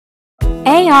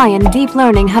AI and deep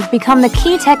learning have become the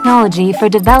key technology for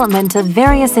development of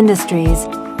various industries.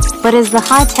 But is the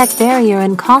high-tech barrier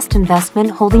and cost investment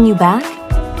holding you back?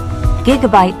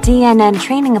 GIGABYTE DNN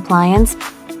training appliance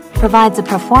provides a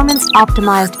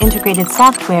performance-optimized integrated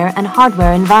software and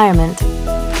hardware environment.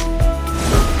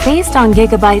 Based on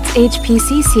GIGABYTE's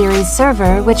HPC series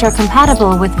server, which are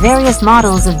compatible with various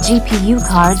models of GPU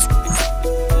cards,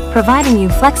 providing you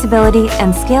flexibility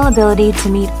and scalability to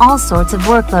meet all sorts of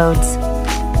workloads.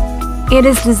 It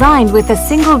is designed with a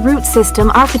single root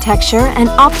system architecture and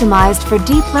optimized for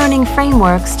deep learning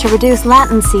frameworks to reduce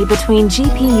latency between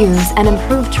GPUs and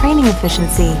improve training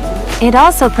efficiency. It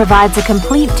also provides a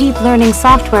complete deep learning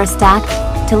software stack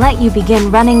to let you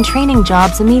begin running training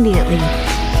jobs immediately.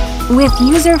 With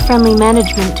user-friendly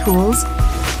management tools,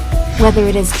 whether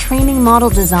it is training model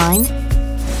design,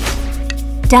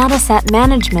 dataset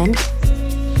management,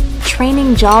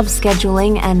 training job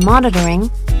scheduling and monitoring,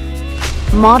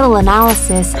 model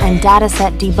analysis and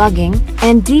dataset debugging,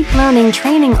 and deep learning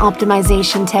training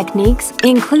optimization techniques,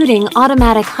 including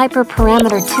automatic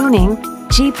hyperparameter tuning,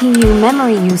 GPU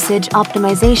memory usage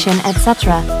optimization,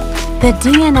 etc. The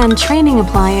DNN training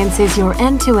appliance is your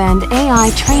end-to-end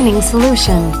AI training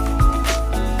solution.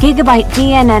 GIGABYTE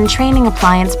DNN training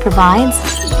appliance provides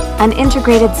an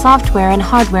integrated software and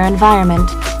hardware environment,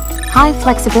 high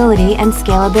flexibility and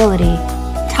scalability,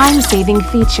 time-saving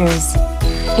features,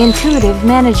 intuitive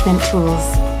management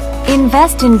tools.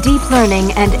 Invest in deep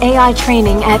learning and AI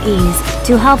training at ease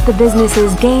to help the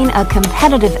businesses gain a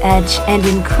competitive edge and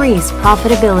increase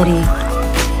profitability.